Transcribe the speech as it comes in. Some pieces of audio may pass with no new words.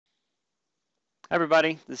Hi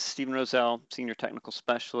everybody, this is Stephen Roselle, Senior Technical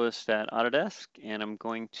Specialist at Autodesk, and I'm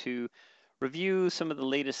going to review some of the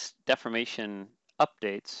latest deformation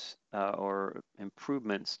updates or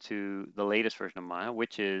improvements to the latest version of Maya,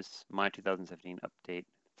 which is Maya 2017 Update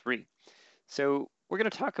 3. So we're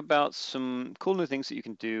going to talk about some cool new things that you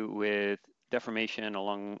can do with deformation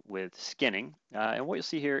along with skinning. And what you'll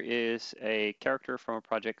see here is a character from a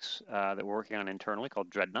project that we're working on internally called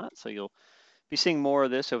Dreadnought. So you'll be seeing more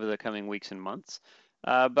of this over the coming weeks and months.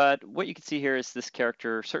 But what you can see here is this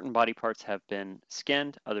character, certain body parts have been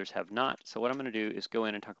skinned, others have not. So what I'm going to do is go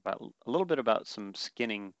in and talk about a little bit about some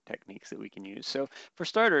skinning techniques that we can use. So for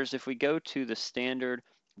starters, if we go to the standard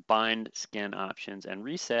bind skin options and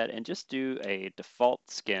reset and just do a default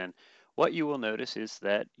skin, what you will notice is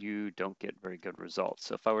that you don't get very good results.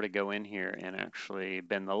 So if I were to go in here and actually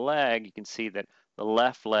bend the leg, you can see that the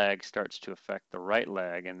left leg starts to affect the right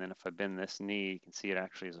leg, and then if I bend this knee, you can see it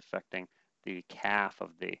actually is affecting the calf of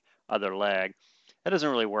the other leg. That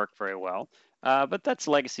doesn't really work very well, but that's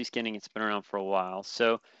legacy skinning. It's been around for a while.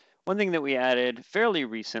 So one thing that we added fairly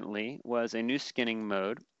recently was a new skinning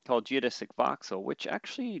mode called geodesic voxel, which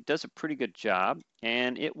actually does a pretty good job,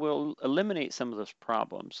 and it will eliminate some of those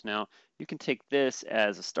problems. Now, you can take this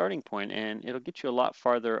as a starting point, and it'll get you a lot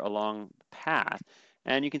farther along the path.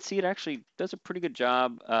 And you can see it actually does a pretty good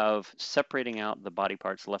job of separating out the body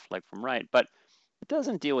parts left leg from right, but it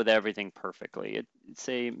doesn't deal with everything perfectly. It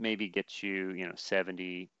say maybe gets you,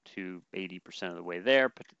 70 to 80% of the way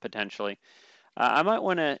there potentially. I might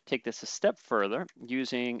want to take this a step further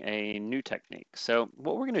using a new technique. So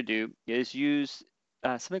what we're going to do is use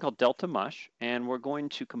something called Delta Mush, and we're going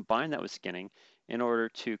to combine that with skinning in order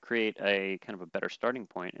to create a kind of a better starting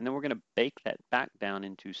point. And then we're going to bake that back down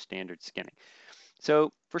into standard skinning.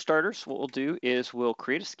 So for starters, what we'll do is we'll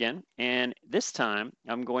create a skin, and this time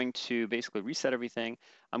I'm going to basically reset everything.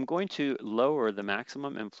 I'm going to lower the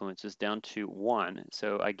maximum influences down to 1,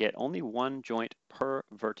 so I get only 1 joint per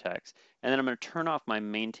vertex, and then I'm going to turn off my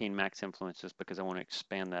maintain max influences because I want to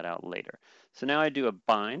expand that out later. So now I do a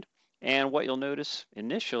bind, and what you'll notice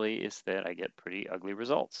initially is that I get pretty ugly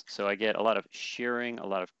results. So I get a lot of shearing, a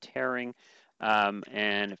lot of tearing,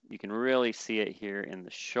 and you can really see it here in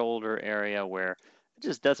the shoulder area where it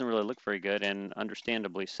just doesn't really look very good, and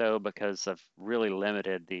understandably so, because I've really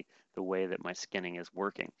limited the way that my skinning is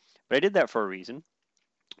working. But I did that for a reason,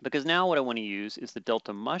 because now what I want to use is the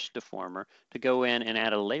Delta Mush Deformer to go in and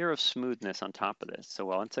add a layer of smoothness on top of this. So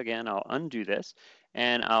once again, I'll undo this,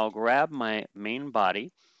 and I'll grab my main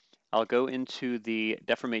body. I'll go into the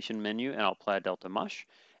deformation menu and I'll apply Delta Mush.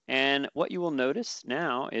 And what you will notice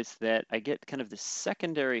now is that I get kind of the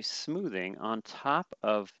secondary smoothing on top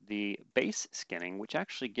of the base skinning, which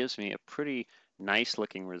actually gives me a pretty nice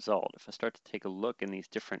looking result. If I start to take a look in these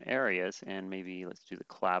different areas, and maybe let's do the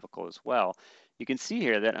clavicle as well, you can see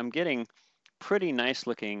here that I'm getting pretty nice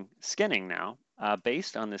looking skinning now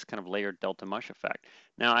based on this kind of layered Delta Mush effect.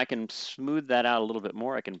 Now I can smooth that out a little bit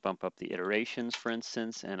more. I can bump up the iterations, for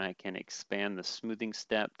instance, and I can expand the smoothing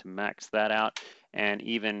step to max that out and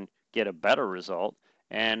even get a better result.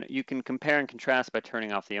 And you can compare and contrast by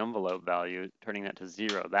turning off the envelope value, turning that to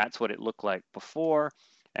 0. That's what it looked like before,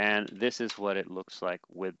 and this is what it looks like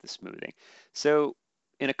with the smoothing. So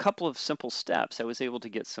in a couple of simple steps, I was able to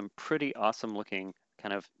get some pretty awesome looking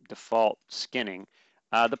kind of default skinning.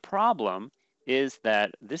 The problem is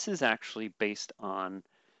that this is actually based on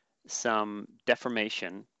some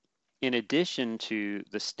deformation in addition to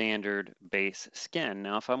the standard base skin.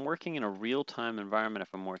 Now, if I'm working in a real-time environment,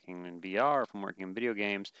 if I'm working in VR, if I'm working in video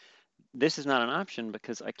games, this is not an option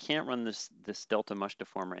because I can't run this Delta Mush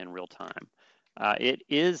Deformer in real time. It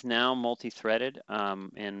is now multi-threaded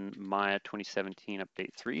in Maya 2017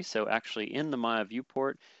 Update 3. So actually in the Maya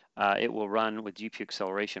viewport, it will run with GPU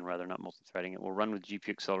acceleration, rather not multi-threading. It will run with GPU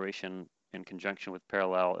acceleration in conjunction with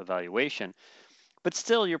parallel evaluation. But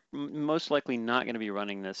still, you're most likely not going to be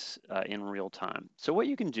running this in real time. So what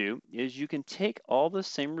you can do is you can take all the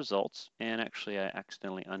same results, and actually I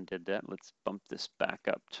accidentally undid that. Let's bump this back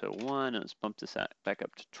up to 1, and let's bump this back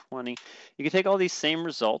up to 20. You can take all these same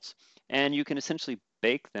results, and you can essentially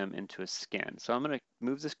bake them into a skin. So I'm going to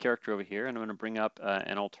move this character over here, and I'm going to bring up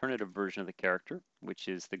an alternative version of the character, which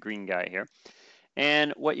is the green guy here.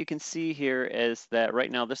 And what you can see here is that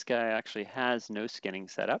right now this guy actually has no skinning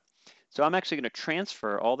set up. So I'm actually going to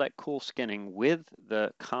transfer all that cool skinning with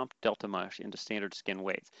the comp Delta Mush into standard skin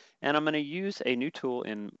weights. And I'm going to use a new tool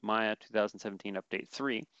in Maya 2017 Update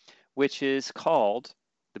 3, which is called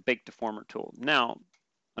the Bake Deformer tool. Now,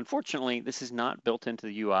 unfortunately, this is not built into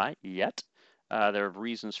the UI yet. There are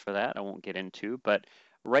reasons for that I won't get into, but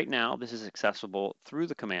right now this is accessible through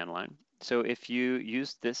the command line. So if you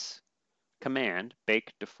use this command,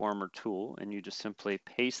 bake deformer tool, and you just simply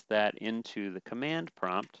paste that into the command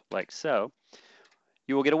prompt like so,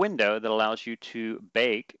 you will get a window that allows you to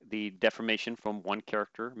bake the deformation from one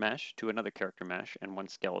character mesh to another character mesh and one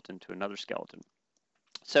skeleton to another skeleton.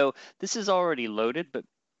 So this is already loaded,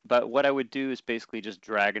 but what I would do is basically just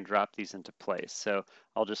drag and drop these into place. So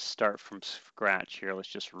I'll just start from scratch here. Let's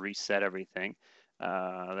just reset everything.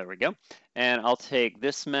 There we go. And I'll take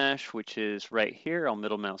this mesh, which is right here. I'll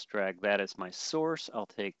middle mouse drag that as my source. I'll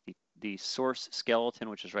take the source skeleton,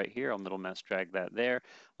 which is right here. I'll middle mouse drag that there.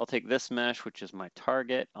 I'll take this mesh, which is my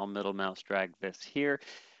target. I'll middle mouse drag this here.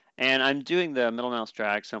 And I'm doing the middle mouse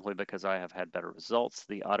drag simply because I have had better results.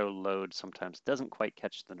 The auto load sometimes doesn't quite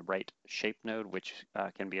catch the right shape node, which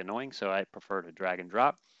can be annoying. So I prefer to drag and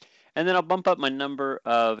drop. And then I'll bump up my number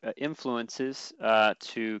of influences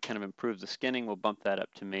to kind of improve the skinning. We'll bump that up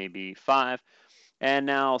to maybe 5. And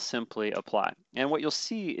now I'll simply apply. And what you'll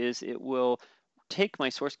see is it will take my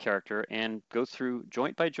source character and go through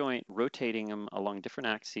joint by joint, rotating them along different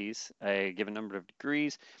axes, a given number of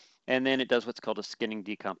degrees, and then it does what's called a skinning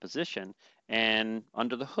decomposition. And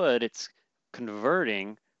under the hood, it's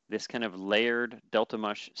converting this kind of layered delta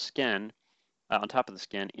mush skin on top of the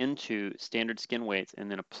skin into standard skin weights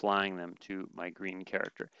and then applying them to my green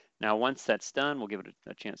character. Now, once that's done, we'll give it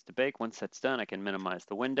a chance to bake. Once that's done, I can minimize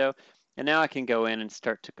the window. And now I can go in and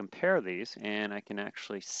start to compare these, and I can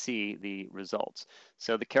actually see the results.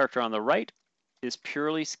 So the character on the right is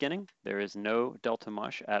purely skinning. There is no delta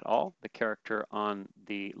mush at all. The character on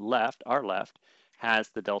the left, our left, has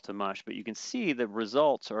the delta mush, but you can see the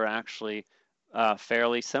results are actually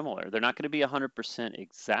fairly similar. They're not going to be 100%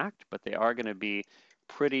 exact, but they are going to be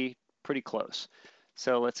pretty close.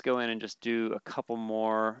 So let's go in and just do a couple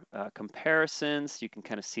more comparisons. You can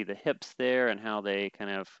kind of see the hips there and how they kind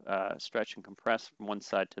of stretch and compress from one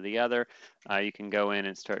side to the other. You can go in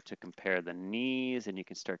and start to compare the knees, and you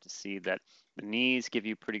can start to see that the knees give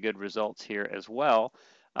you pretty good results here as well,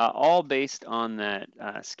 all based on that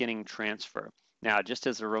skinning transfer. Now, just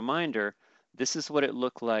as a reminder, this is what it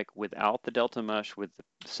looked like without the delta mush with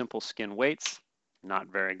the simple skin weights. Not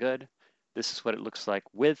very good. This is what it looks like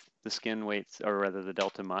with the skin weights, or rather the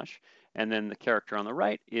delta mush. And then the character on the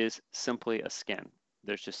right is simply a skin.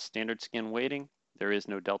 There's just standard skin weighting. There is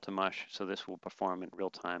no delta mush, so this will perform in real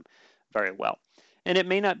time very well. And it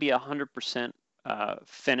may not be 100%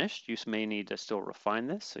 finished. You may need to still refine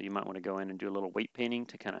this, so you might want to go in and do a little weight painting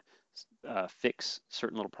to kind of fix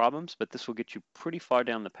certain little problems, but this will get you pretty far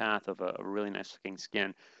down the path of a really nice looking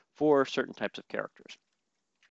skin for certain types of characters.